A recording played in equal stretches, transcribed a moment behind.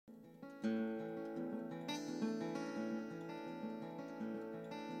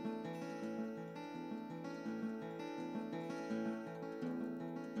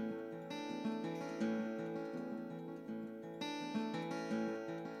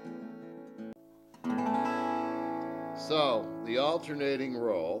So, the alternating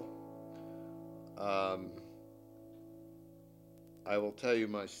roll, I will tell you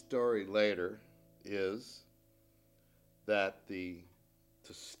my story later, is that to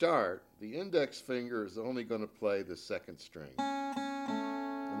start, the index finger is only going to play the second string.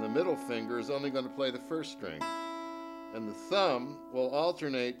 And the middle finger is only going to play the first string. And the thumb will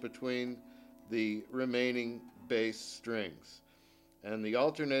alternate between the remaining bass strings. And the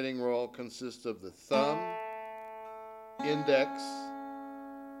alternating roll consists of the thumb, index,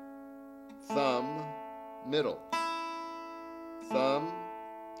 thumb, middle. Thumb,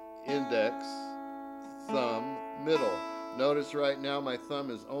 index, thumb, middle. Notice right now my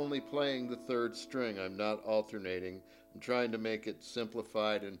thumb is only playing the third string. I'm not alternating. I'm trying to make it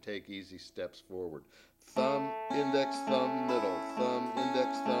simplified and take easy steps forward. Thumb, index, thumb, middle. Thumb,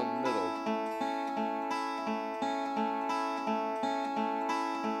 index, thumb, middle.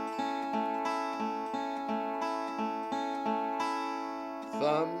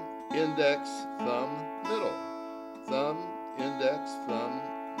 Thumb, index, thumb, middle. Thumb, index, thumb,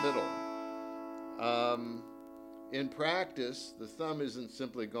 middle. In practice, the thumb isn't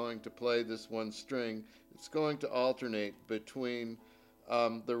simply going to play this one string. It's going to alternate between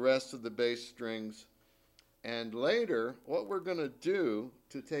the rest of the bass strings. And later, what we're going to do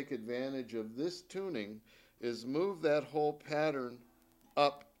to take advantage of this tuning is move that whole pattern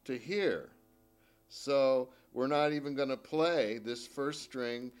up to here. So we're not even going to play this first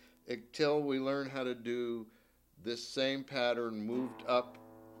string until we learn how to do this same pattern moved up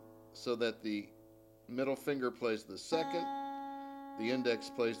so that the middle finger plays the second, the index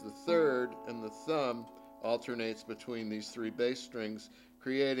plays the third, and the thumb alternates between these three bass strings,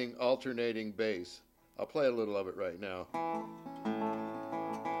 creating alternating bass. I'll play a little of it right now.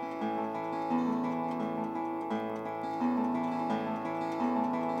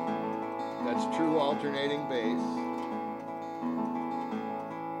 That's true alternating bass.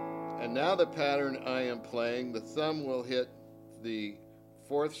 And now the pattern I am playing, the thumb will hit the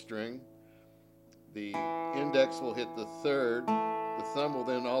fourth string, the index will hit the third, the thumb will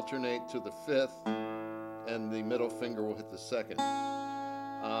then alternate to the fifth, and the middle finger will hit the second.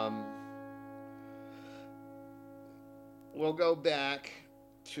 We'll go back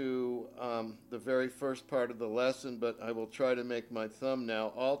to the very first part of the lesson, but I will try to make my thumb now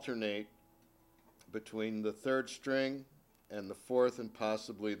alternate between the third string and the fourth and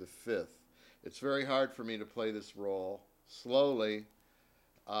possibly the fifth. It's very hard for me to play this roll slowly.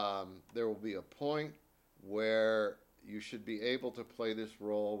 There will be a point where you should be able to play this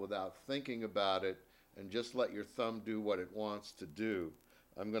roll without thinking about it and just let your thumb do what it wants to do.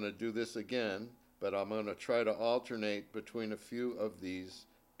 I'm going to do this again, but I'm going to try to alternate between a few of these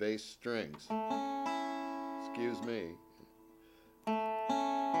bass strings. Excuse me.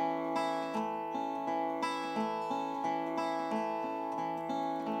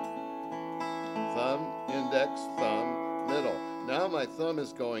 Thumb, index, thumb, middle. Now my thumb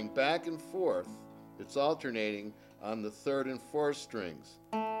is going back and forth. It's alternating on the third and fourth strings.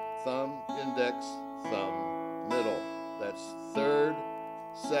 Thumb, index, thumb, middle. That's third,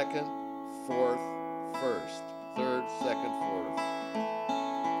 second, fourth, first. Third, second, fourth.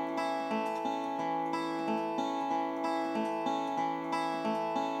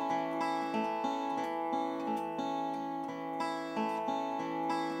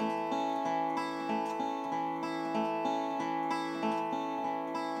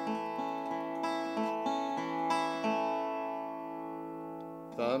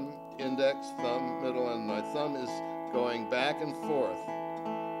 Thumb, index, thumb, middle, and my thumb is going back and forth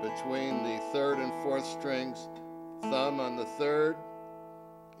between the third and fourth strings. Thumb on the third,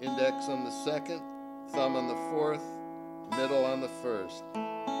 index on the second, thumb on the fourth, middle on the first.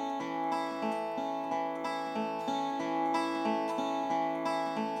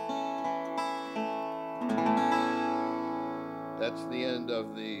 That's the end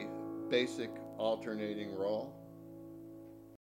of the basic alternating roll.